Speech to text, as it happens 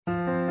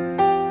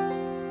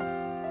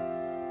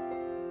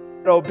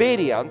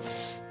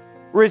Obedience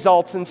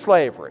results in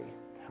slavery.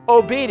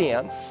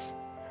 Obedience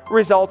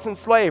results in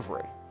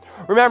slavery.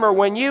 Remember,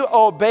 when you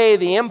obey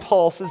the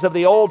impulses of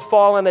the old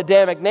fallen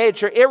Adamic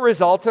nature, it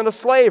results in a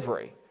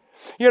slavery.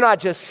 You're not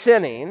just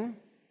sinning.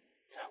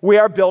 We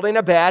are building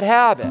a bad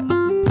habit.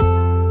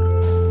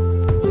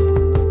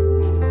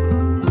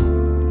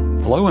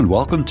 Hello and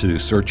welcome to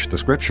Search the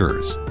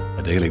Scriptures,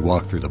 a daily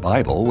walk through the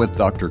Bible with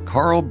Dr.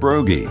 Carl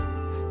Broggi,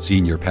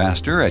 Senior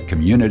Pastor at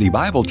Community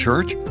Bible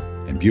Church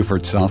in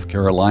Beaufort, South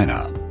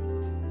Carolina.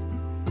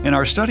 In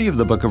our study of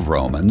the book of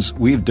Romans,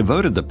 we've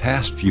devoted the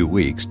past few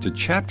weeks to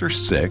chapter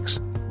 6,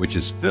 which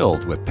is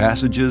filled with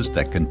passages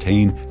that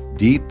contain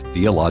deep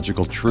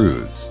theological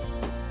truths.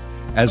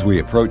 As we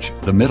approach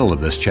the middle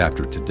of this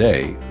chapter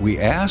today, we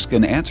ask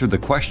and answer the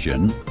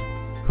question,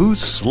 whose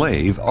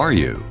slave are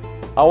you?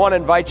 I want to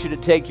invite you to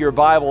take your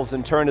Bibles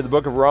and turn to the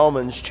book of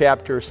Romans,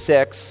 chapter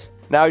 6.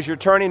 Now, as you're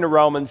turning to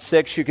Romans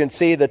 6, you can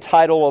see the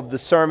title of the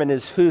sermon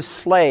is, Whose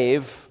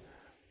Slave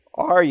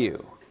Are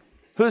You?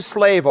 Whose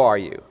slave are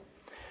you?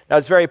 Now,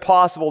 it's very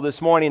possible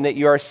this morning that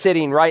you are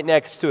sitting right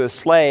next to a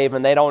slave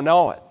and they don't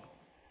know it.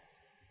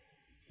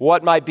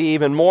 What might be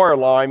even more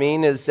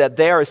alarming is that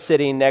they are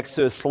sitting next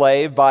to a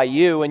slave by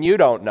you and you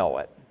don't know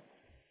it.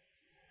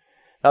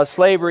 Now,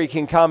 slavery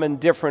can come in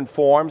different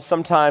forms.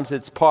 Sometimes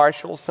it's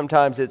partial,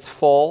 sometimes it's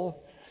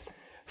full.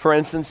 For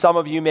instance, some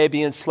of you may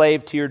be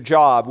enslaved to your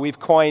job. We've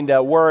coined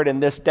a word in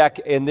this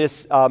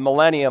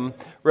millennium,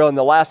 really in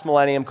the last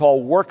millennium,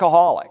 called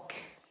workaholic.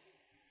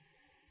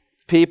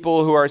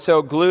 People who are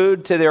so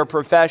glued to their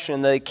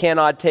profession that they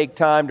cannot take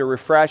time to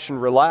refresh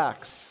and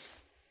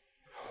relax.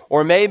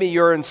 Or maybe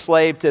you're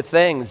enslaved to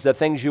things, the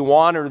things you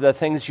want or the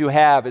things you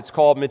have. It's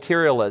called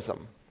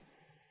materialism.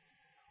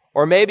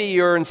 Or maybe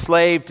you're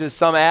enslaved to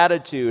some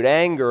attitude,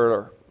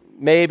 anger,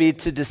 maybe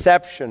to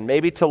deception,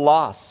 maybe to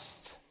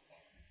lust.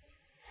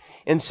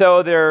 And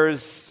so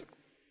there's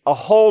a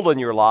hole in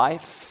your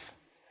life,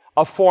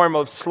 a form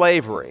of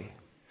slavery.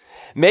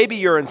 Maybe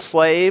you're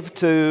enslaved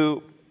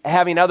to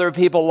having other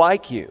people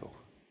like you.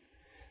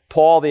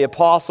 Paul the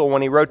apostle,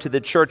 when he wrote to the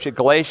church at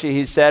Galatia,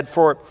 he said,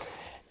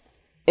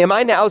 am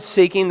I now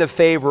seeking the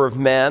favor of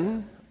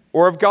men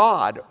or of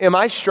God? Am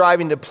I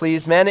striving to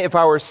please men? If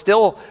I were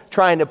still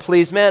trying to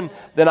please men,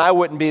 then I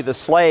wouldn't be the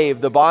slave,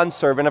 the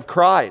bondservant of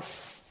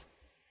Christ.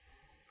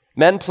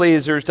 Men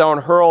pleasers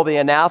don't hurl the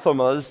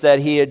anathemas that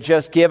he had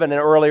just given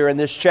earlier in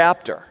this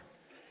chapter.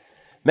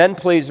 Men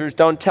pleasers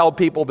don't tell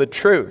people the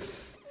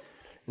truth.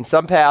 And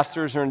some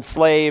pastors are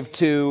enslaved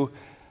to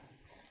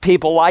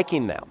people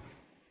liking them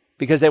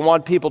because they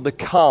want people to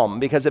come,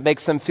 because it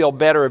makes them feel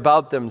better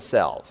about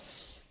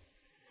themselves.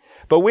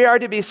 But we are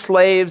to be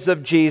slaves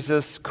of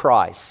Jesus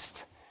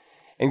Christ.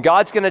 And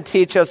God's going to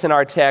teach us in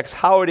our text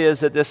how it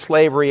is that this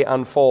slavery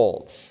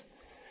unfolds.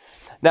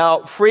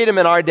 Now, freedom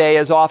in our day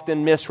is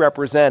often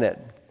misrepresented.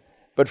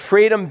 But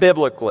freedom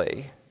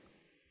biblically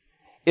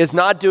is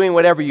not doing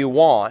whatever you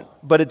want,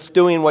 but it's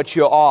doing what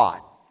you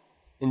ought.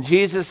 And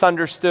Jesus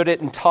understood it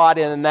and taught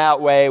it in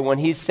that way when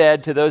he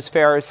said to those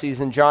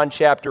Pharisees in John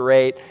chapter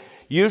 8,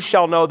 "You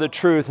shall know the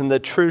truth, and the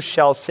truth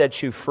shall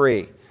set you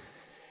free."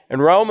 And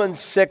Romans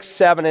 6,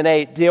 7, and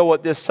 8 deal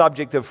with this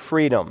subject of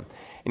freedom.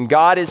 And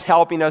God is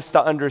helping us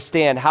to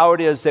understand how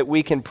it is that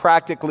we can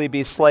practically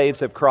be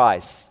slaves of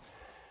Christ.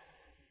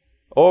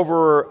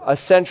 Over a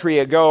century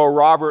ago,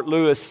 Robert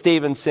Louis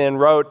Stevenson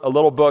wrote a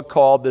little book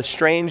called The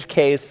Strange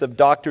Case of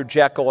Dr.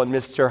 Jekyll and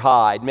Mr.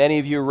 Hyde. Many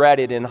of you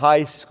read it in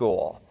high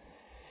school.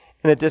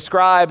 And it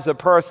describes a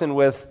person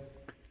with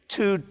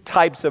two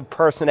types of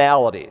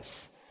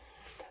personalities.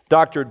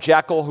 Dr.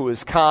 Jekyll, who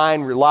is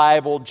kind,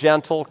 reliable,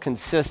 gentle,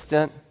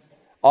 consistent,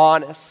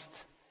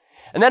 honest.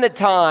 And then at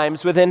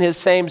times, within his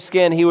same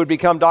skin, he would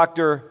become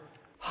Dr.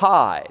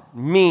 Hyde,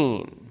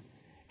 mean,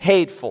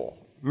 hateful,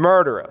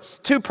 murderous.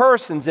 Two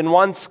persons in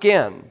one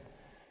skin.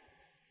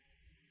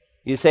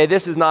 You say,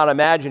 this is not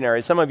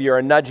imaginary. Some of you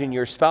are nudging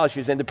your spouse.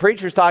 You're saying, the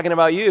preacher's talking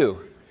about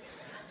you.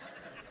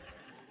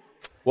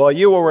 Well,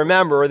 you will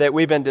remember that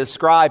we've been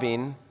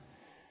describing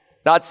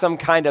not some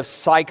kind of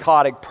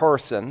psychotic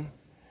person,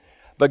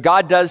 but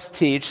God does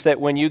teach that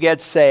when you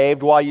get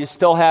saved, while you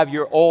still have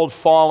your old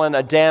fallen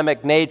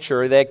Adamic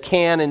nature that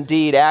can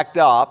indeed act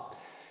up,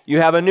 you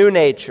have a new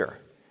nature.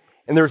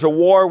 And there's a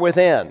war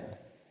within.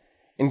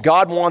 And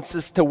God wants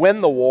us to win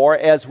the war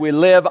as we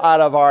live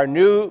out of our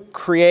new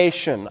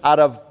creation, out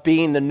of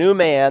being the new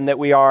man that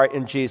we are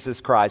in Jesus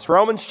Christ.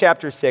 Romans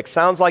chapter 6,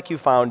 sounds like you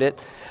found it.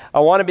 I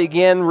want to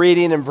begin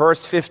reading in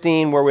verse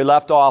 15 where we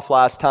left off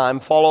last time.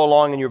 Follow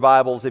along in your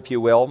Bibles, if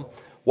you will.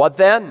 What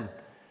then?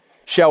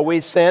 Shall we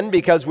sin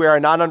because we are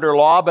not under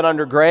law but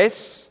under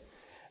grace?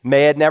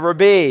 May it never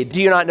be. Do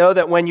you not know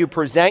that when you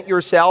present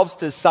yourselves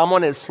to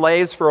someone as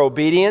slaves for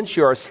obedience,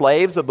 you are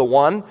slaves of the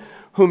one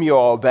whom you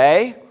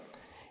obey,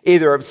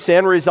 either of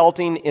sin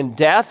resulting in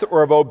death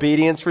or of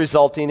obedience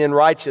resulting in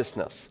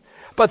righteousness?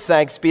 But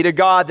thanks be to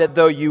God that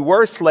though you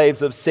were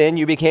slaves of sin,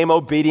 you became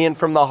obedient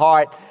from the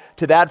heart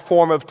to that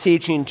form of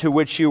teaching to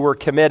which you were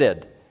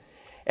committed.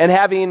 And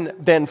having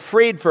been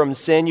freed from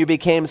sin, you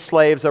became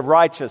slaves of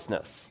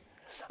righteousness.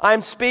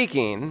 I'm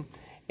speaking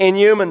in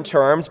human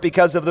terms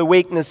because of the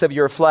weakness of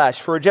your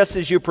flesh. For just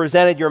as you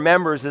presented your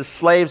members as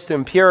slaves to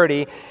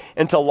impurity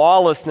and to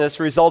lawlessness,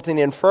 resulting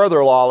in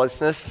further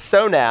lawlessness,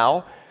 so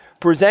now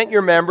present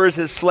your members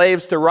as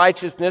slaves to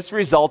righteousness,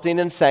 resulting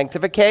in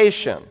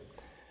sanctification.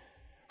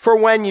 For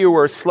when you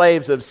were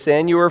slaves of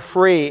sin, you were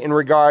free in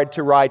regard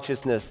to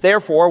righteousness.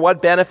 Therefore,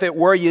 what benefit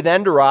were you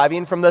then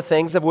deriving from the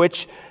things of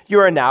which you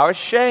are now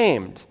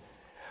ashamed?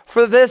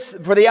 For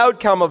the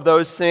outcome of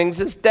those things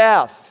is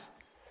death.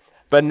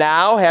 But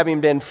now, having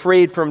been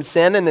freed from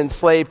sin and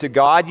enslaved to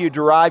God, you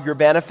derive your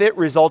benefit,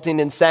 resulting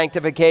in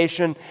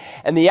sanctification,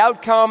 and the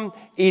outcome,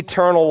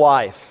 eternal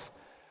life.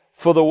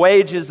 For the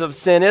wages of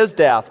sin is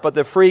death, but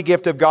the free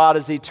gift of God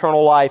is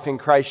eternal life in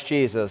Christ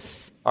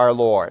Jesus our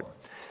Lord.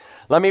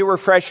 Let me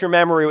refresh your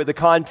memory with the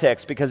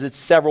context because it's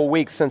several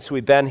weeks since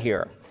we've been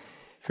here.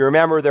 If you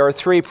remember, there are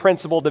three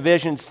principal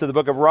divisions to the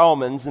book of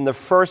Romans, and the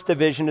first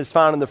division is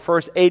found in the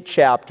first 8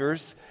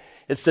 chapters.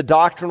 It's the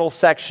doctrinal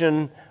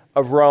section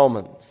of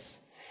Romans.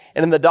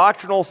 And in the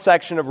doctrinal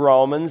section of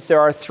Romans, there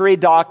are 3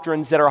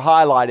 doctrines that are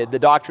highlighted. The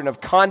doctrine of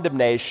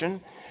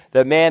condemnation,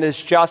 that man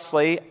is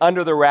justly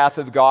under the wrath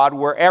of God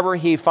wherever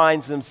he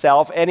finds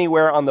himself,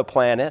 anywhere on the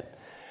planet,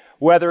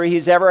 whether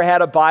he's ever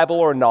had a Bible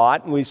or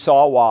not, and we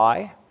saw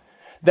why.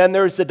 Then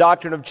there's the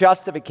doctrine of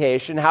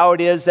justification, how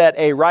it is that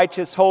a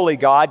righteous, holy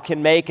God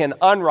can make an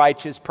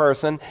unrighteous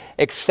person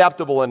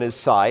acceptable in his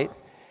sight.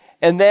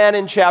 And then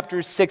in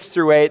chapters 6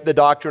 through 8, the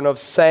doctrine of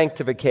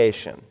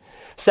sanctification.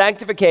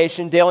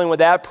 Sanctification, dealing with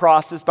that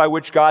process by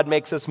which God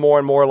makes us more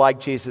and more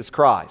like Jesus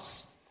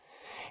Christ.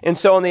 And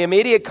so in the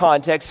immediate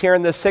context, here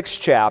in the 6th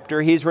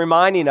chapter, he's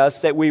reminding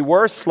us that we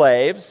were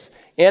slaves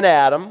in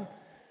Adam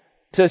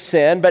to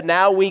sin, but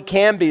now we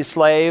can be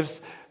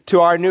slaves to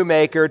our new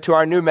Maker, to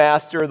our new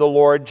Master, the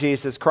Lord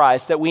Jesus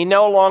Christ, that we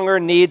no longer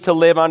need to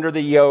live under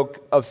the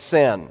yoke of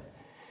sin.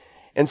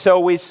 And so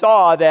we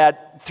saw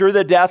that through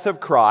the death of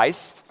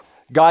Christ,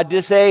 God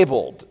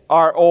disabled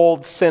our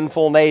old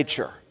sinful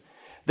nature.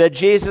 That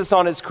Jesus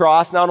on his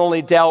cross not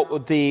only dealt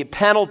with the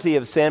penalty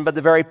of sin, but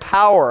the very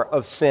power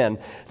of sin.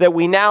 That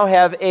we now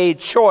have a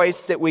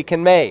choice that we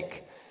can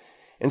make.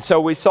 And so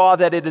we saw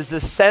that it is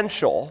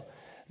essential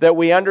that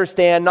we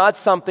understand not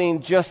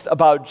something just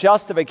about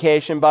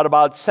justification, but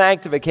about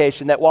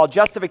sanctification. That while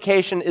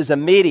justification is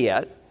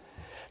immediate,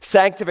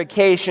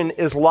 sanctification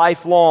is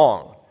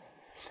lifelong.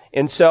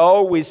 And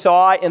so we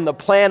saw in the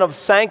plan of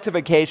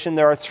sanctification,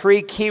 there are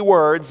 3 key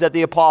words that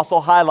the apostle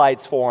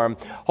highlights for him.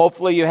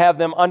 Hopefully you have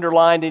them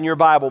underlined in your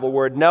Bible. The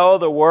word know,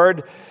 the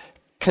word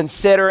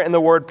consider, and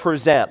the word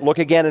present. Look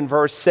again in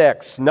verse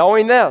 6.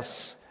 Knowing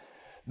this,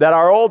 that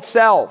our old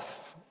self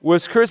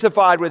was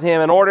crucified with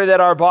him in order that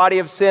our body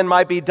of sin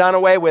might be done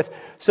away with,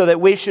 so that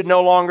we should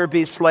no longer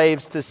be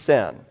slaves to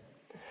sin.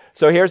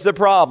 So here's the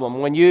problem.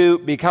 When you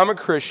become a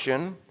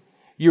Christian,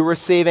 you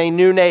receive a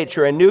new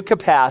nature, a new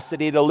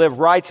capacity to live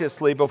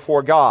righteously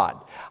before God.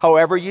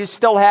 However, you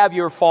still have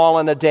your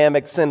fallen,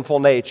 Adamic, sinful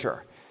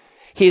nature.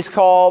 He's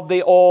called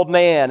the old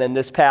man in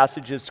this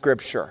passage of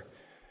Scripture.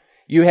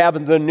 You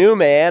have the new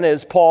man,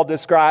 as Paul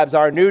describes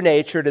our new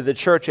nature to the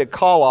church at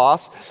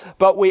Colossus,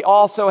 but we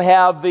also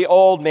have the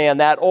old man,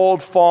 that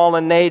old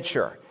fallen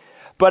nature.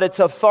 But its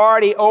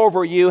authority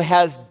over you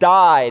has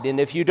died, and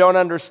if you don't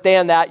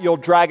understand that, you'll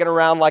drag it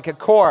around like a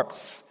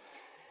corpse.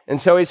 And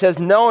so he says,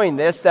 knowing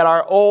this, that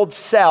our old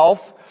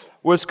self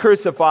was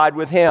crucified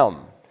with him.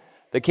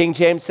 The King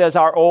James says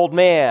our old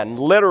man.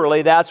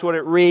 Literally, that's what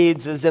it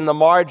reads as in the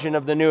margin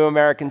of the New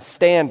American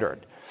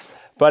Standard.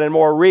 But in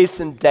more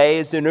recent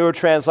days, the newer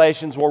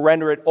translations will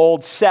render it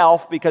old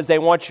self because they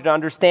want you to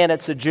understand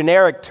it's a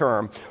generic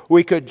term.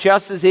 We could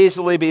just as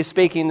easily be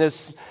speaking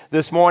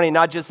this morning,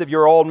 not just of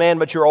your old man,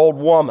 but your old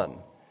woman.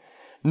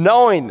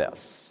 Knowing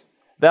this,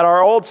 that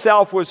our old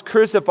self was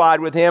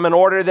crucified with him in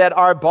order that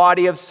our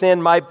body of sin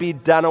might be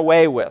done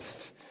away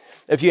with.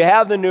 If you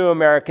have the New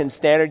American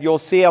Standard, you'll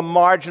see a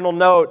marginal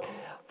note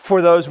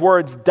for those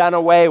words, done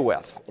away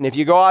with. And if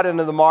you go out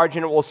into the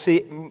margin, it will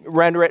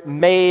render it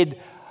made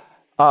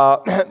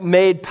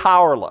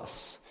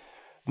powerless.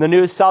 The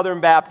New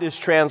Southern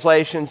Baptist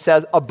Translation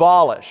says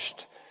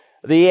abolished.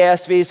 The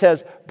ESV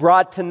says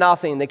brought to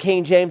nothing. The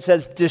King James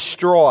says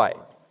destroyed.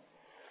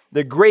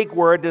 The Greek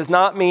word does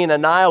not mean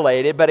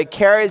annihilated, but it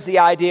carries the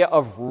idea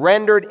of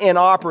rendered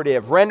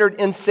inoperative, rendered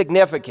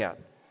insignificant.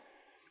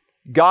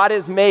 God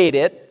has made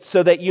it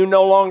so that you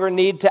no longer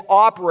need to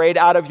operate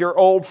out of your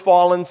old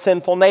fallen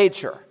sinful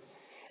nature.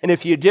 And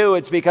if you do,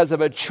 it's because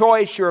of a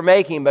choice you're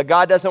making, but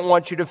God doesn't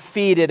want you to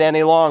feed it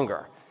any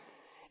longer.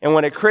 And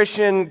when a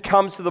Christian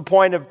comes to the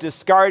point of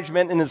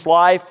discouragement in his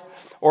life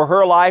or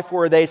her life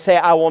where they say,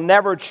 I will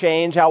never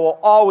change, I will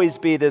always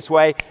be this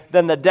way,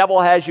 then the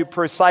devil has you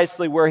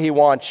precisely where he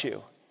wants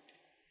you.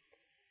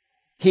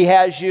 He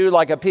has you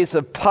like a piece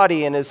of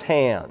putty in his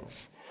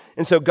hands.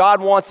 And so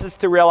God wants us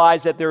to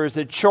realize that there is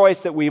a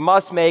choice that we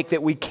must make,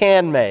 that we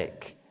can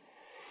make.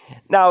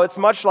 Now, it's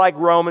much like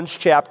Romans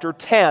chapter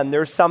 10.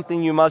 There's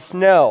something you must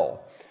know.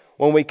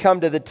 When we come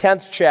to the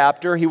 10th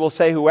chapter, he will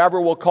say, whoever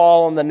will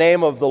call on the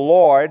name of the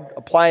Lord,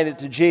 applying it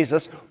to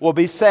Jesus, will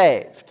be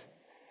saved.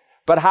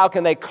 But how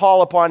can they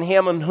call upon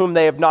him in whom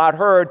they have not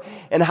heard?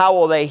 And how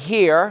will they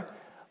hear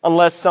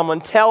unless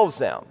someone tells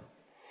them?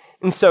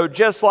 And so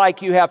just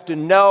like you have to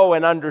know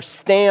and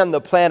understand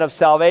the plan of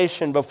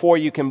salvation before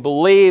you can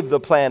believe the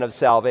plan of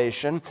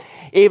salvation,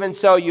 even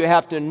so you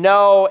have to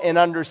know and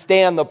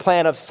understand the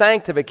plan of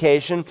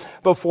sanctification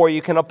before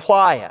you can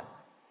apply it.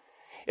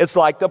 It's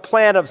like the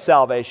plan of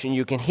salvation.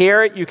 You can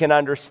hear it, you can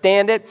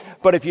understand it,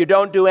 but if you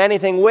don't do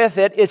anything with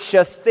it, it's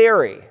just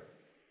theory.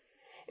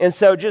 And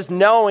so just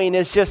knowing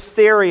is just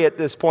theory at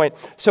this point.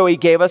 So he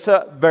gave us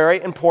a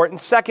very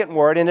important second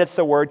word, and it's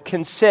the word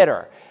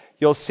consider.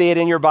 You'll see it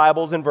in your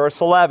Bibles in verse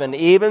 11.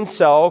 Even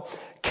so,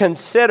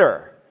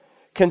 consider.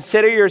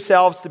 Consider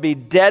yourselves to be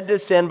dead to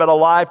sin, but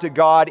alive to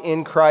God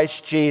in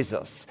Christ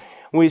Jesus.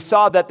 We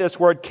saw that this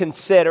word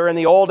consider in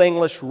the Old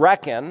English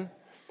reckon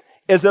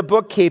is a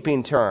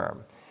bookkeeping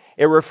term.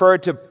 It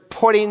referred to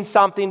putting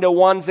something to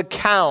one's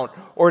account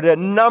or to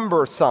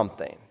number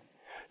something.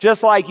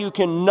 Just like you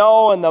can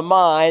know in the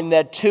mind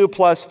that 2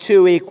 plus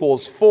 2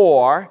 equals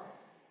 4,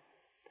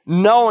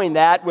 knowing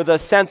that with a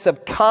sense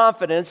of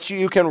confidence,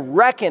 you can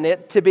reckon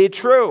it to be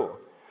true.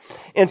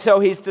 And so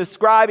he's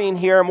describing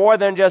here more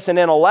than just an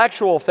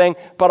intellectual thing,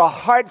 but a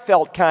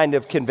heartfelt kind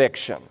of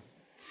conviction.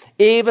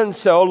 Even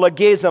so,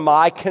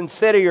 logizomai,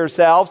 consider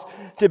yourselves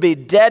to be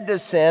dead to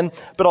sin,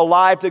 but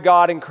alive to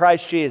God in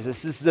Christ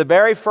Jesus. This is the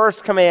very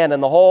first command in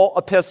the whole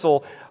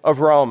epistle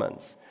of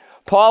Romans.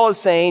 Paul is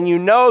saying, you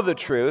know the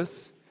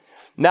truth,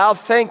 now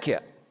think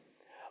it.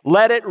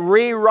 Let it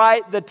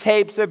rewrite the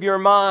tapes of your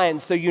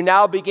mind so you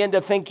now begin to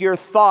think your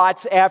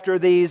thoughts after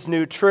these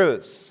new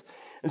truths.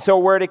 And so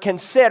we're to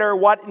consider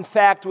what in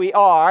fact we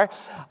are,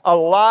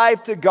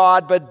 alive to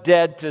God but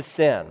dead to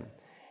sin.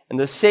 And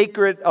the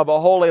secret of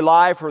a holy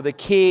life, or the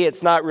key,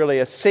 it's not really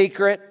a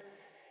secret,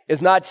 is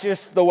not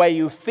just the way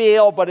you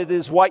feel, but it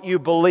is what you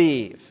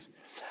believe.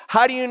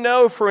 How do you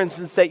know, for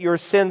instance, that your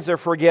sins are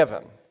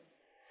forgiven?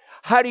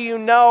 How do you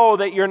know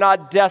that you're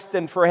not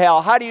destined for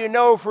hell? How do you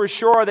know for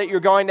sure that you're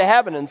going to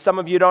heaven? And some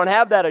of you don't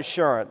have that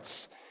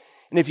assurance.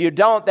 And if you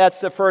don't, that's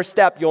the first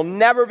step. You'll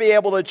never be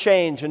able to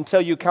change until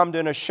you come to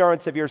an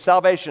assurance of your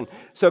salvation.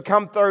 So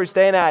come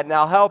Thursday night and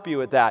I'll help you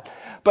with that.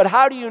 But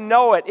how do you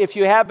know it if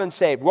you have been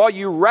saved? Well,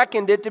 you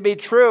reckoned it to be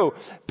true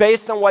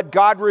based on what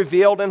God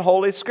revealed in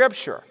Holy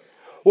Scripture.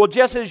 Well,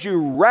 just as you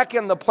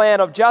reckon the plan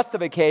of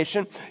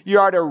justification, you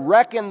are to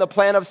reckon the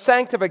plan of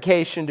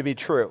sanctification to be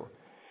true.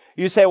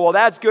 You say, well,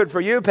 that's good for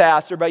you,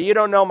 Pastor, but you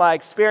don't know my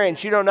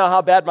experience. You don't know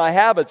how bad my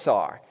habits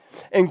are.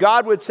 And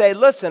God would say,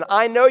 listen,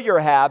 I know your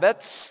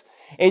habits,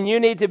 and you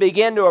need to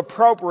begin to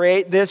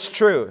appropriate this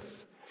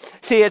truth.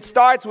 See, it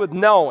starts with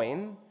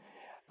knowing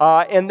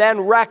and then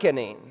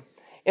reckoning.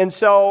 And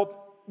so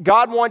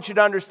God wants you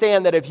to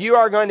understand that if you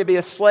are going to be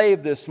a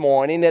slave this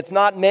morning, it's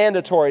not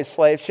mandatory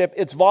slaveship,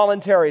 it's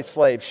voluntary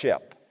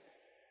slaveship.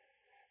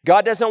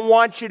 God doesn't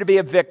want you to be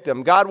a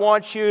victim. God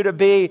wants you to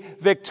be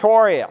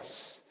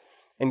victorious.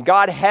 And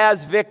God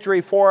has victory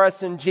for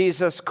us in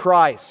Jesus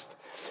Christ.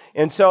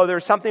 And so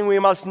there's something we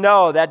must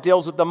know that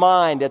deals with the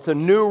mind. It's a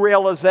new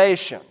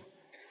realization.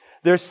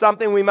 There's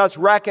something we must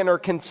reckon or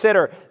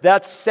consider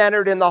that's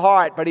centered in the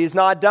heart, but he's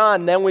not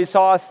done. Then we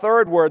saw a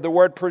third word, the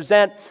word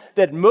present,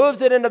 that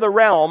moves it into the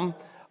realm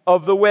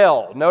of the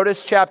will.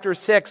 Notice chapter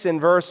 6 in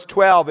verse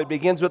 12. It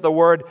begins with the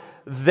word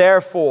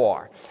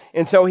therefore.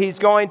 And so he's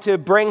going to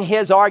bring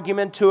his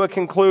argument to a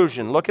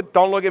conclusion.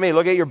 Don't look at me,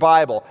 look at your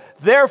Bible.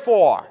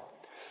 Therefore,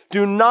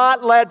 do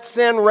not let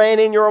sin reign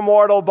in your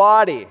mortal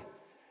body,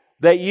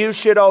 that you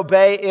should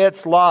obey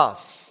its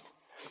lusts.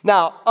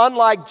 Now,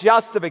 unlike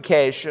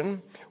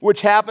justification,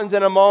 which happens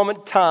in a moment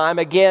in time,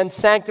 again,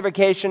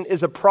 sanctification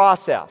is a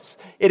process.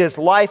 It is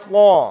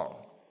lifelong.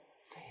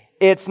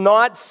 It's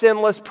not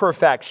sinless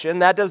perfection.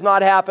 That does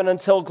not happen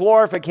until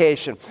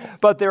glorification.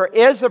 But there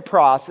is a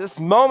process,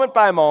 moment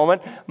by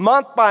moment,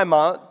 month by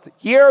month,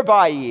 year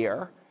by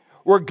year,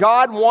 where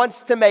God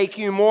wants to make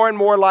you more and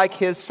more like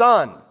His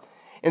Son.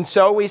 And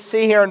so we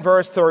see here in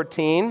verse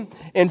 13,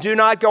 and do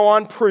not go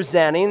on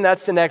presenting,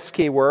 that's the next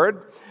key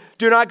word.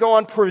 Do not go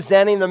on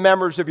presenting the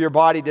members of your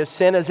body to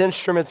sin as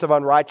instruments of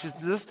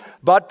unrighteousness,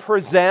 but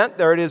present,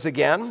 there it is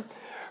again,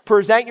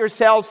 present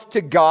yourselves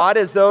to God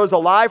as those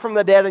alive from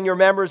the dead and your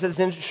members as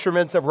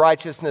instruments of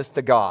righteousness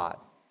to God.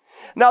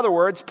 In other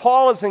words,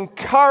 Paul is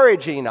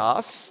encouraging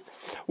us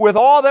with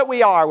all that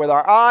we are, with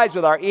our eyes,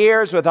 with our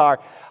ears, with our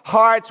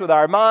hearts, with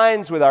our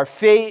minds, with our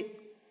feet,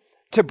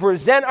 to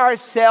present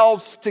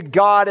ourselves to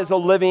God as a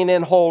living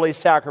and holy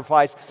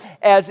sacrifice,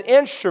 as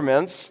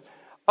instruments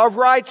of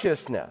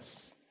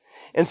righteousness.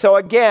 And so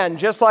again,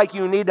 just like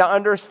you need to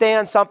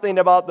understand something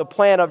about the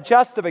plan of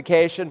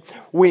justification,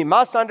 we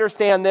must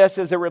understand this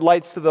as it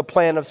relates to the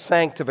plan of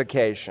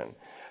sanctification.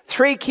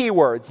 3 key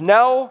words: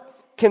 know,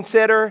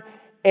 consider,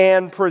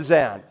 and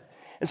present.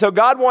 And so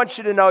God wants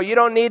you to know you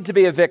don't need to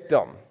be a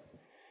victim.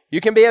 You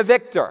can be a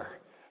victor.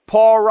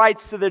 Paul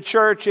writes to the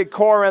church at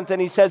Corinth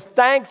and he says,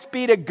 thanks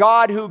be to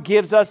God who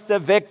gives us the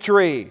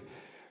victory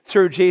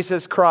through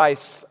Jesus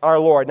Christ our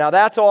Lord. Now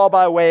that's all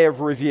by way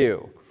of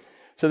review.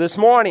 So this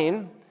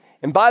morning,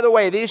 and by the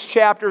way, these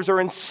chapters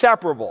are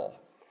inseparable.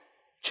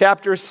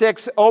 Chapter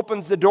 6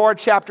 opens the door.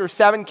 Chapter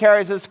 7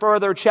 carries us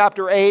further.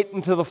 Chapter 8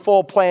 into the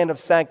full plan of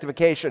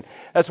sanctification.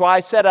 That's why I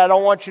said I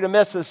don't want you to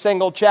miss a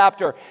single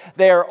chapter.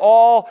 They are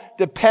all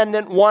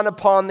dependent one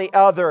upon the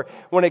other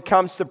when it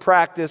comes to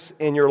practice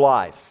in your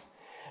life.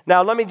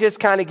 Now, let me just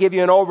kind of give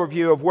you an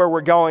overview of where we're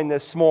going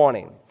this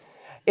morning.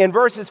 In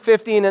verses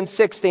 15 and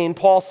 16,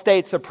 Paul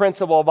states a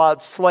principle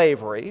about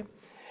slavery.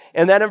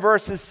 And then in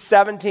verses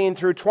 17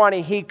 through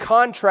 20, he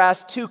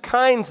contrasts two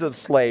kinds of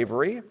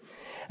slavery.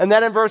 And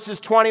then in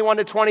verses 21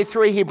 to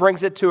 23, he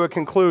brings it to a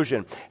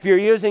conclusion. If you're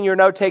using your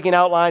note-taking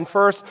outline,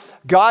 first,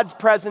 God's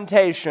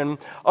presentation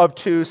of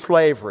two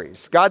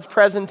slaveries. God's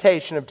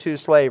presentation of two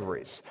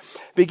slaveries.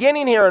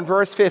 Beginning here in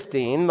verse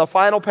 15, the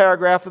final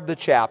paragraph of the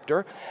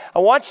chapter, I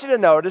want you to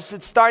notice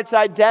it starts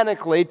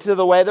identically to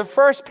the way the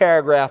first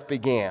paragraph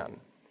began.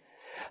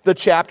 The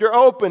chapter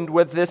opened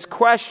with this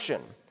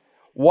question: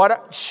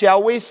 what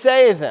shall we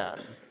say then?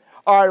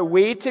 Are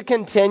we to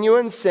continue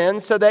in sin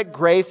so that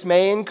grace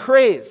may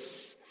increase?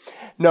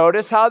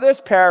 Notice how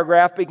this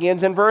paragraph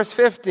begins in verse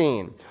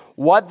 15.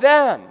 What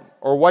then?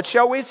 Or what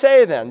shall we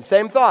say then?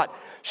 Same thought.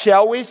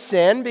 Shall we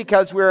sin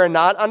because we are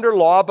not under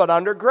law but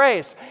under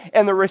grace?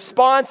 And the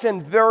response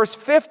in verse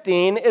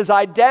 15 is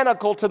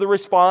identical to the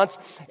response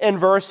in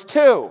verse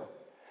 2.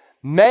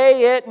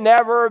 May it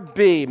never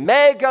be.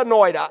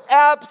 Meganoida.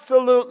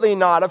 Absolutely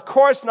not. Of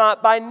course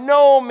not. By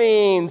no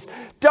means.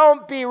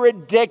 Don't be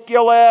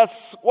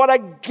ridiculous. What a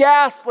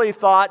ghastly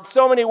thought.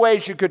 So many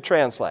ways you could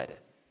translate it.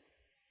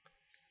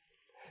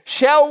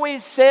 Shall we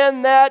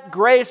sin that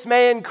grace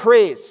may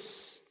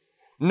increase?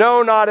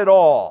 No, not at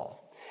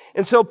all.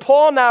 And so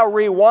Paul now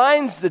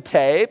rewinds the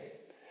tape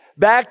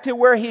back to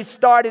where he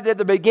started at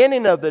the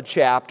beginning of the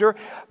chapter,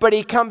 but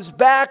he comes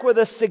back with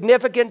a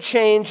significant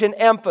change in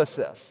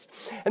emphasis.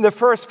 In the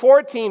first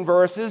 14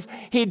 verses,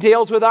 he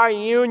deals with our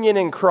union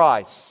in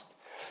Christ.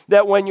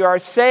 That when you are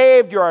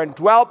saved, you are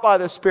indwelt by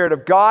the Spirit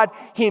of God.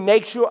 He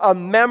makes you a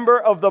member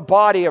of the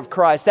body of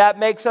Christ. That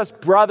makes us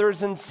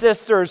brothers and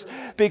sisters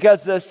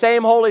because the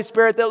same Holy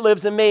Spirit that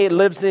lives in me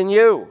lives in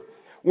you.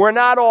 We're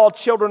not all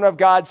children of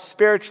God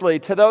spiritually.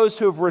 To those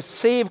who have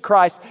received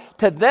Christ,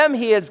 to them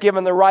He has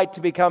given the right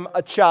to become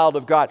a child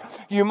of God.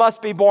 You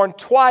must be born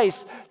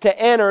twice to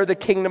enter the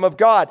kingdom of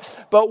God.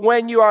 But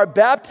when you are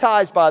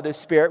baptized by the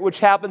Spirit, which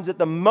happens at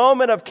the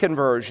moment of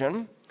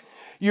conversion,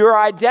 you're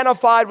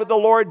identified with the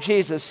Lord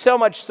Jesus, so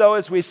much so,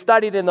 as we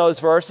studied in those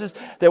verses,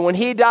 that when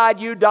He died,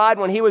 you died.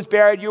 When He was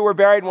buried, you were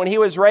buried. When He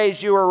was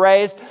raised, you were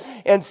raised.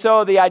 And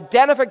so the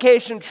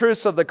identification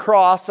truths of the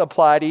cross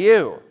apply to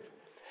you.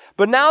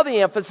 But now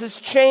the emphasis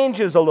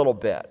changes a little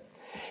bit.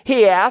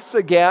 He asks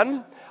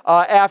again,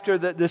 after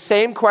the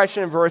same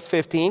question in verse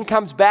 15,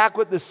 comes back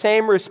with the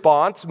same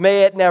response,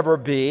 may it never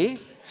be.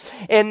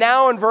 And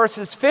now in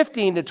verses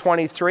 15 to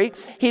 23,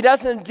 he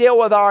doesn't deal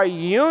with our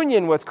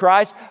union with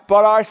Christ,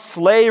 but our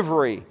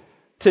slavery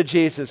to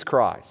Jesus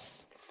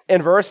Christ.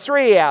 In verse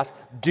 3, he asks,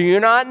 do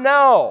you not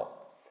know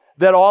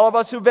that all of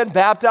us who've been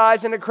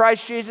baptized into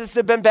Christ Jesus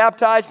have been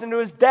baptized into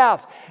His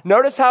death?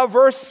 Notice how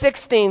verse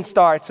 16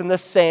 starts in the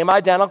same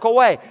identical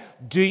way.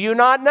 Do you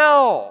not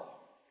know?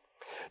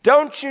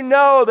 Don't you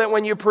know that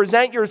when you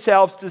present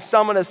yourselves to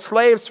someone as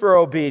slaves for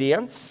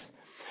obedience,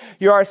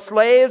 you are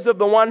slaves of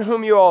the one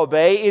whom you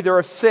obey, either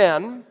of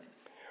sin,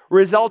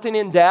 resulting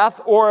in death,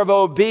 or of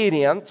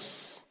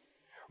obedience,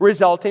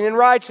 resulting in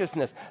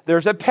righteousness?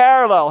 There's a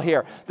parallel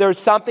here. There's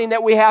something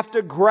that we have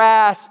to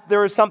grasp.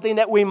 There is something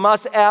that we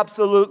must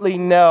absolutely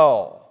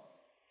know.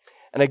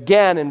 And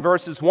again, in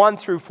verses 1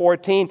 through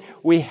 14,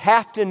 we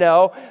have to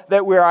know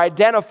that we're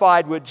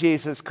identified with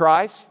Jesus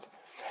Christ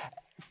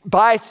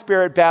by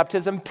Spirit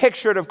baptism,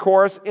 pictured, of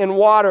course, in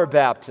water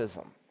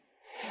baptism.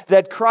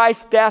 That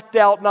Christ's death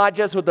dealt not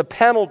just with the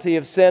penalty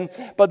of sin,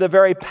 but the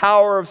very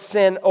power of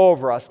sin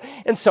over us.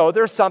 And so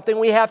there's something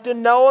we have to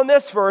know in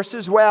this verse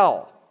as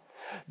well.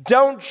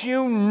 Don't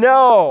you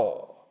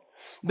know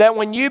that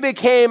when you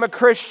became a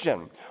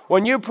Christian,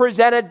 when you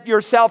presented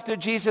yourself to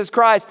Jesus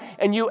Christ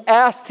and you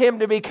asked Him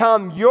to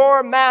become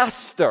your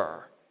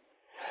master,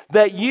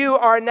 that you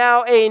are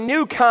now a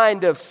new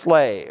kind of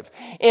slave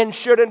and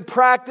should in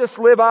practice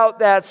live out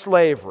that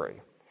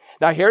slavery?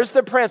 Now, here's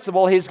the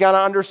principle he's going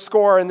to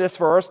underscore in this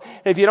verse.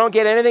 If you don't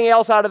get anything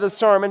else out of the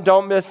sermon,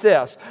 don't miss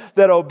this: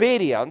 that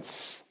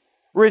obedience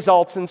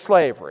results in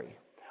slavery.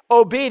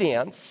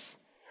 Obedience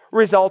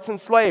results in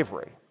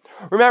slavery.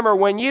 Remember,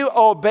 when you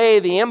obey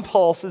the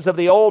impulses of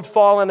the old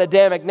fallen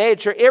Adamic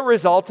nature, it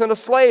results in a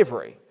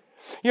slavery.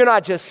 You're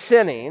not just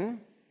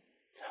sinning.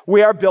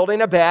 We are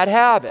building a bad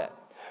habit.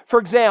 For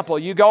example,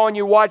 you go and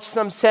you watch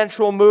some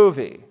sensual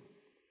movie,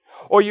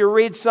 or you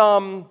read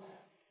some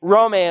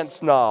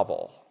romance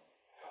novel,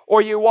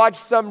 or you watch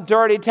some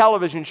dirty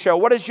television show.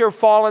 What does your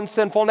fallen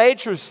sinful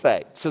nature say?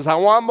 It says, I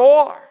want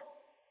more.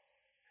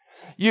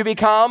 You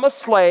become a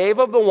slave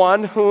of the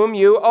one whom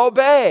you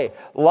obey.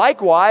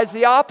 Likewise,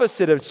 the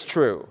opposite is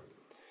true.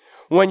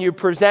 When you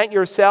present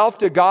yourself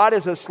to God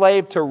as a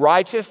slave to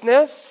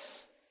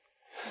righteousness,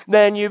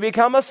 then you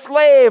become a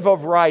slave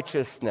of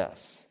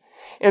righteousness.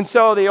 And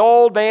so the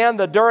old man,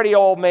 the dirty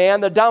old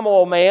man, the dumb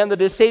old man, the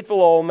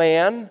deceitful old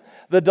man,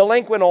 the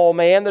delinquent old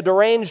man, the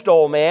deranged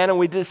old man, and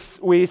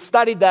we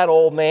studied that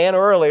old man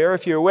earlier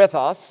if you're with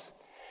us.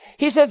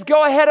 He says,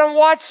 go ahead and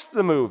watch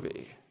the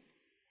movie.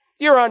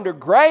 You're under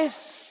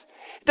grace.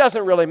 It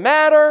doesn't really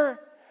matter.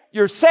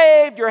 You're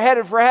saved. You're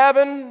headed for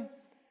heaven.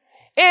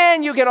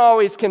 And you can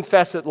always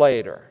confess it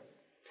later.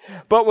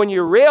 But when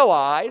you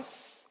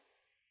realize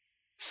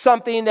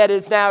something that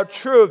is now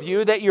true of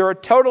you, that you're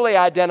totally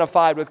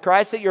identified with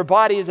Christ, that your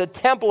body is a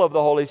temple of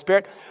the Holy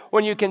Spirit,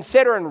 when you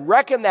consider and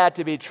reckon that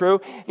to be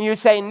true, and you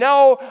say,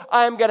 no,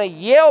 I'm going to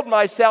yield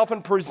myself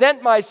and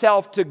present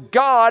myself to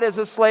God as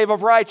a slave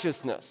of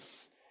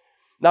righteousness.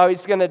 Now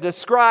he's going to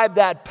describe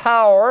that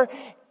power,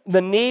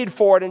 the need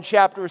for it in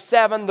chapter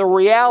 7, the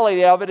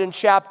reality of it in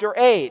chapter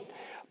 8.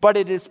 But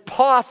it is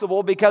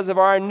possible because of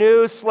our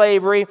new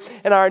slavery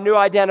and our new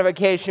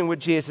identification with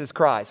Jesus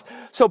Christ.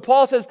 So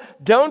Paul says,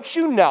 don't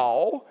you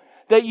know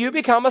that you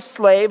become a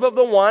slave of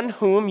the one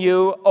whom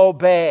you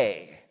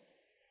obey?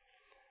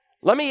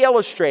 Let me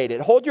illustrate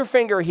it. Hold your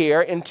finger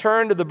here and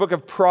turn to the book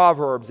of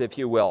Proverbs, if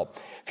you will.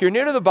 If you're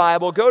new to the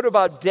Bible, go to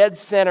about dead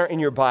center in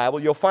your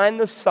Bible. You'll find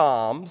the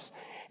Psalms.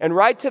 And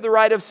right to the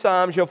right of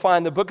Psalms, you'll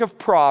find the book of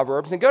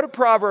Proverbs. And go to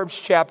Proverbs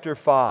chapter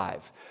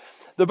 5.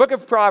 The book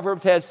of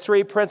Proverbs has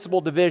three principal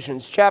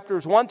divisions.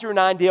 Chapters 1 through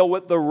 9 deal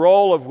with the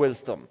role of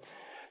wisdom.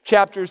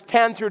 Chapters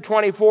 10 through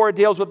 24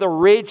 deals with the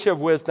reach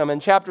of wisdom.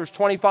 And chapters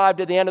 25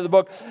 to the end of the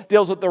book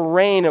deals with the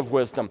reign of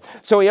wisdom.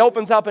 So he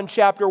opens up in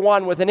chapter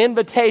 1 with an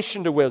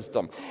invitation to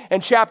wisdom.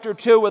 And chapter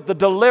 2 with the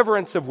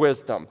deliverance of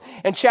wisdom.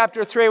 And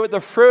chapter 3 with the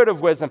fruit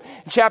of wisdom.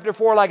 And chapter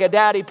 4 like a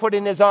daddy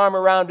putting his arm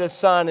around his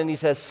son. And he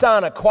says,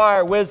 son,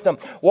 acquire wisdom.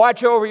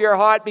 Watch over your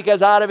heart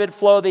because out of it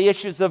flow the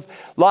issues of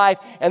life.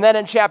 And then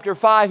in chapter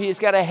 5 he's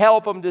got to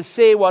help him to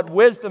see what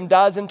wisdom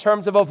does in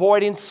terms of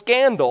avoiding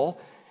scandal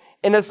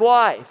in his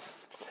life.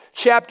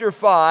 Chapter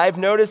 5,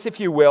 notice if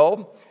you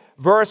will,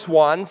 verse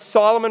 1,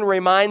 Solomon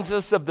reminds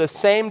us of the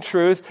same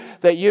truth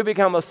that you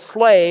become a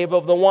slave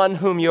of the one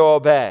whom you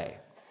obey.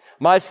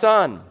 My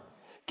son,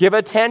 give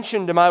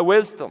attention to my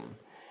wisdom.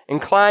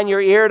 Incline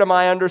your ear to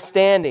my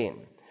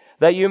understanding,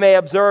 that you may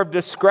observe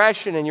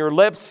discretion and your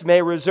lips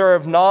may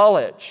reserve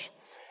knowledge.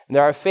 And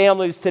there are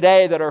families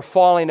today that are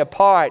falling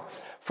apart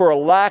for a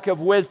lack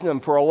of wisdom,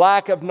 for a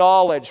lack of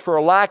knowledge, for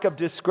a lack of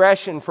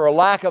discretion, for a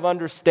lack of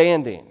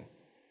understanding.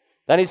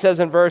 Then he says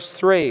in verse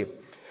 3,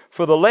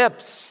 for the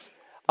lips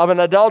of an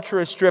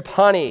adulteress drip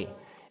honey,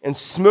 and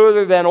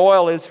smoother than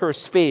oil is her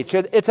speech.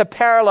 It's a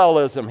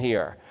parallelism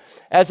here.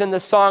 As in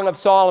the Song of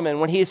Solomon,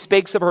 when he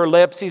speaks of her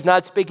lips, he's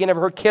not speaking of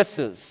her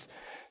kisses.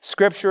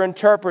 Scripture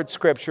interprets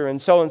Scripture.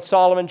 And so in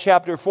Solomon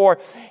chapter 4,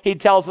 he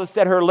tells us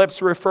that her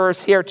lips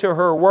refers here to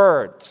her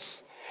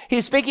words.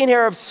 He's speaking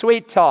here of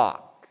sweet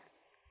talk,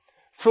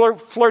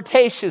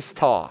 flirtatious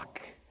talk.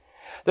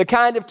 The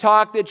kind of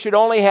talk that should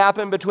only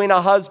happen between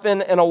a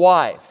husband and a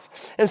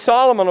wife. And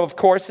Solomon, of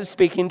course, is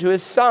speaking to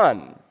his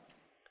son.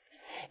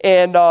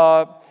 And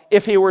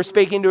if he were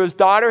speaking to his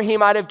daughter, he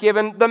might have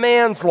given the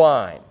man's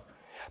line.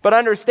 But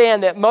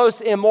understand that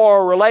most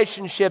immoral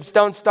relationships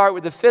don't start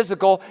with the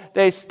physical.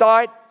 They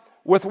start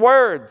with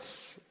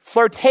words,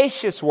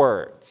 flirtatious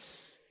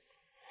words.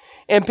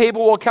 And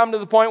people will come to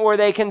the point where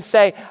they can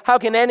say, how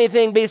can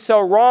anything be so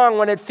wrong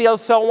when it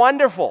feels so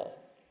wonderful?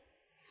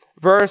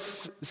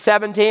 Verse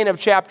 17 of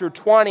chapter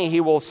 20, he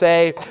will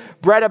say,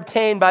 bread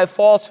obtained by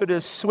falsehood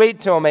is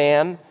sweet to a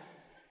man,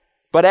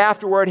 but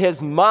afterward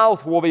his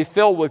mouth will be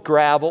filled with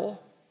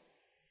gravel.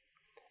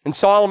 And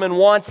Solomon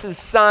wants his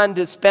son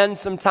to spend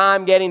some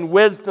time getting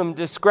wisdom,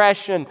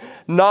 discretion,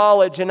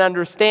 knowledge, and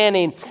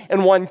understanding.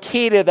 And one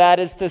key to that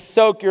is to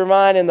soak your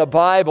mind in the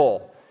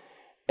Bible.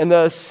 In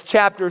the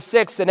chapter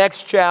 6, the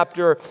next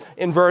chapter,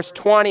 in verse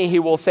 20, he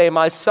will say,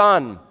 my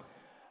son,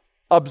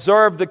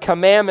 observe the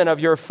commandment of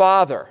your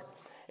father,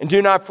 and do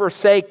not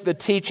forsake the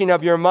teaching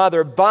of your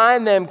mother.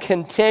 Bind them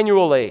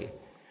continually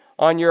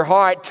on your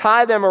heart.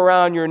 Tie them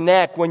around your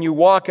neck. When you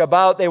walk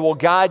about, they will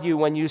guide you.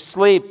 When you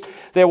sleep,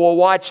 they will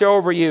watch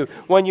over you.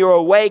 When you're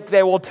awake,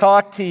 they will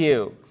talk to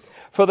you.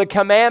 For the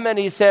commandment,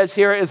 he says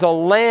here, is a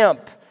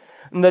lamp,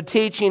 and the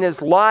teaching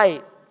is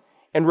light,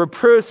 and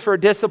reproofs for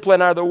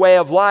discipline are the way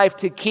of life,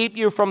 to keep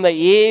you from the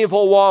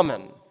evil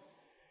woman,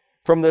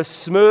 from the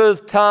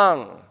smooth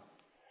tongue,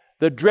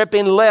 the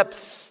dripping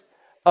lips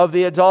of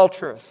the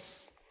adulteress.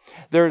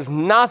 There's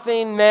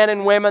nothing, men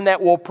and women,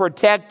 that will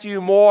protect you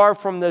more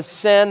from the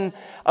sin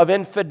of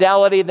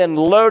infidelity than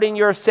loading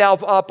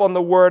yourself up on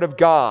the Word of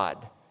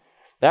God.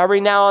 Every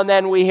now and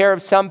then we hear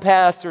of some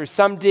pastor,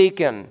 some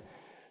deacon,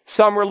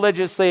 some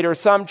religious leader,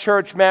 some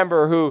church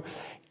member who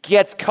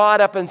gets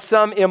caught up in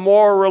some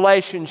immoral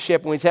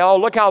relationship, and we say, oh,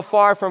 look how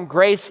far from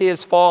grace he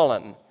has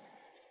fallen.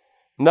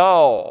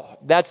 No,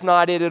 that's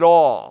not it at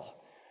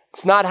all.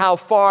 It's not how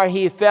far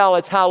he fell,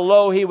 it's how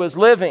low he was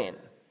living.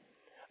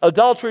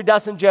 Adultery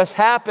doesn't just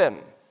happen.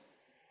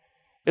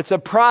 It's a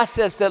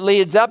process that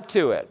leads up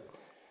to it.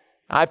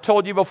 I've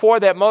told you before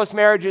that most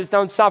marriages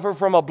don't suffer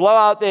from a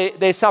blowout,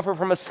 they suffer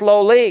from a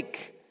slow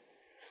leak.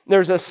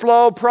 There's a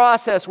slow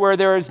process where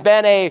there has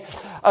been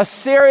a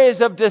series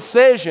of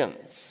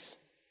decisions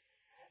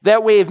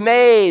that we've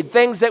made,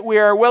 things that we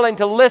are willing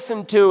to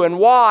listen to and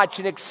watch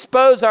and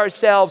expose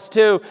ourselves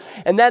to,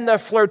 and then the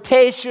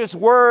flirtatious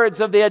words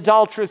of the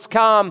adulteress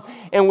come,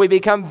 and we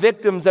become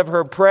victims of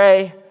her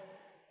prey.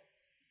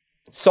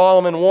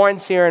 Solomon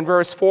warns here in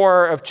verse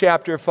 4 of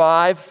chapter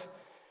 5.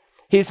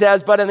 He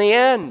says, "But in the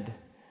end,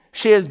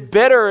 she is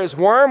bitter as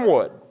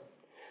wormwood,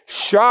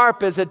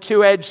 sharp as a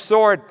two-edged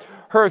sword.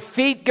 Her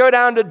feet go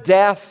down to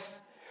death.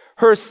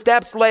 Her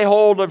steps lay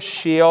hold of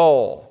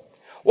Sheol."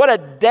 What a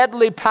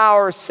deadly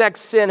power sex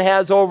sin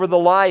has over the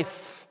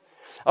life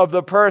of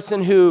the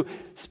person who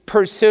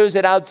pursues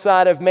it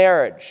outside of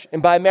marriage.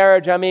 And by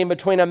marriage, I mean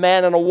between a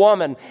man and a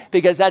woman,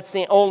 because that's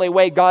the only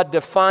way God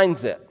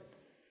defines it.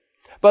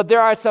 But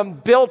there are some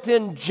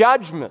built-in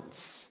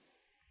judgments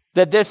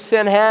that this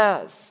sin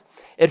has.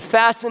 It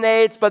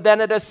fascinates, but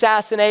then it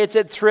assassinates.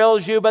 It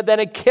thrills you, but then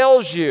it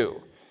kills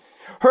you.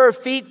 Her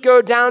feet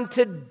go down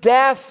to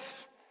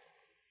death.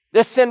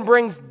 This sin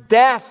brings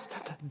death.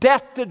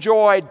 Death to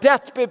joy,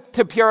 death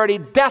to purity,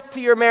 death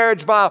to your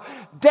marriage vow,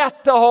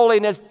 death to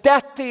holiness,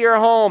 death to your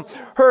home.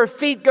 Her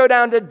feet go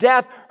down to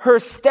death. Her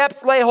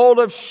steps lay hold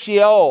of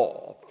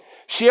Sheol.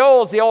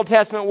 Sheol is the Old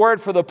Testament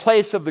word for the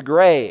place of the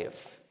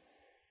grave.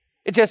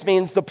 It just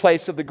means the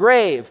place of the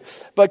grave.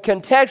 But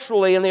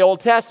contextually in the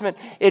Old Testament,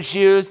 it's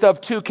used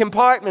of two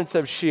compartments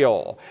of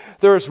Sheol.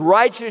 There's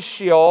righteous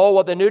Sheol,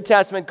 what the New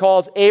Testament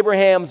calls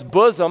Abraham's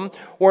bosom,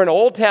 where an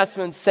Old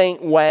Testament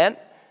saint went,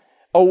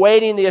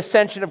 awaiting the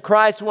ascension of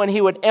Christ, when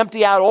he would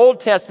empty out Old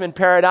Testament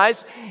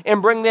paradise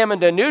and bring them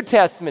into New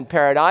Testament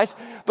paradise.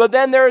 But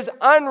then there's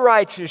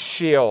unrighteous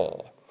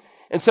Sheol.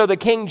 And so the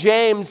King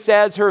James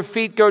says her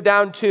feet go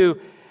down to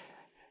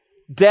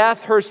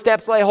death, her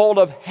steps lay hold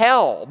of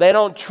hell. They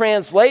don't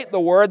translate the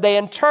word, they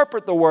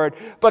interpret the word.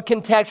 But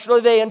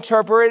contextually, they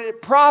interpret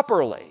it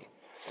properly.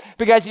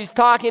 Because he's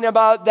talking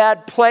about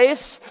that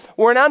place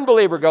where an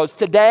unbeliever goes.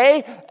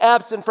 Today,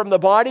 absent from the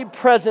body,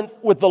 present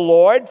with the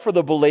Lord for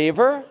the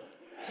believer.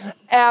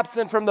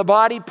 Absent from the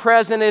body,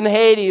 present in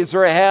Hades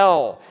or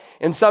hell.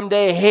 And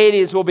someday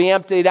Hades will be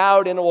emptied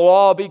out and it will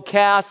all be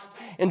cast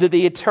into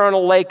the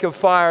eternal lake of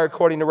fire,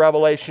 according to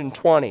Revelation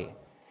 20.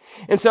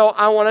 And so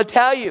I want to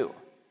tell you,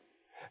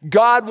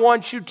 God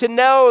wants you to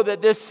know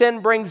that this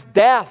sin brings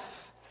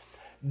death.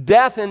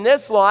 Death in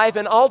this life,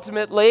 and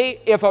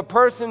ultimately, if a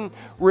person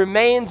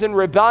remains in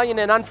rebellion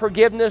and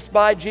unforgiveness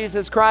by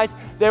Jesus Christ,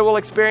 they will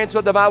experience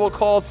what the Bible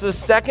calls the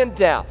second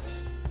death.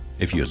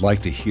 If you'd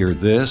like to hear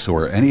this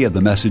or any of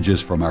the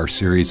messages from our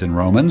series in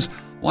Romans,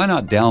 why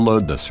not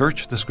download the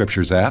Search the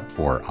Scriptures app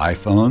for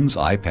iPhones,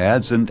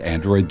 iPads, and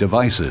Android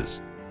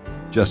devices?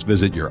 Just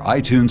visit your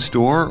iTunes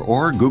Store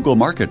or Google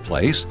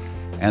Marketplace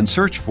and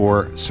search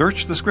for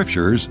Search the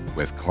Scriptures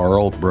with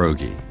Carl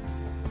Broggi.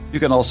 You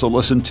can also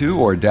listen to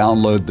or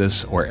download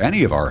this or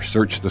any of our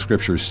Search the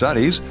Scriptures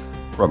studies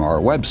from our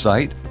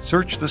website,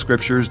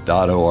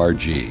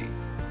 searchthescriptures.org.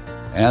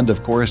 And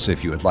of course,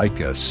 if you would like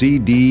a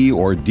CD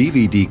or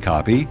DVD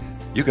copy,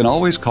 you can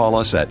always call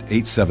us at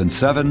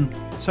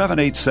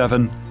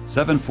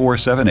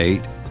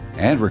 877-787-7478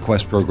 and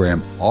request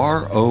program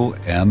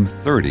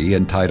ROM30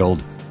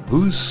 entitled,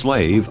 Whose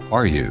Slave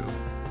Are You?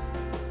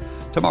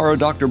 Tomorrow,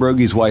 Dr.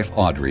 Broggi's wife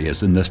Audrey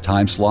is in this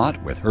time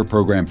slot with her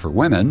program for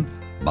women,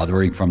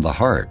 Mothering from the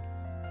Heart.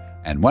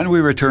 And when we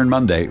return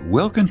Monday,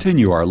 we'll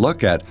continue our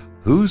look at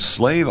Whose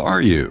Slave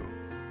Are You?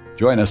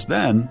 Join us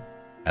then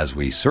as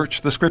we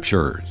search the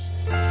Scriptures.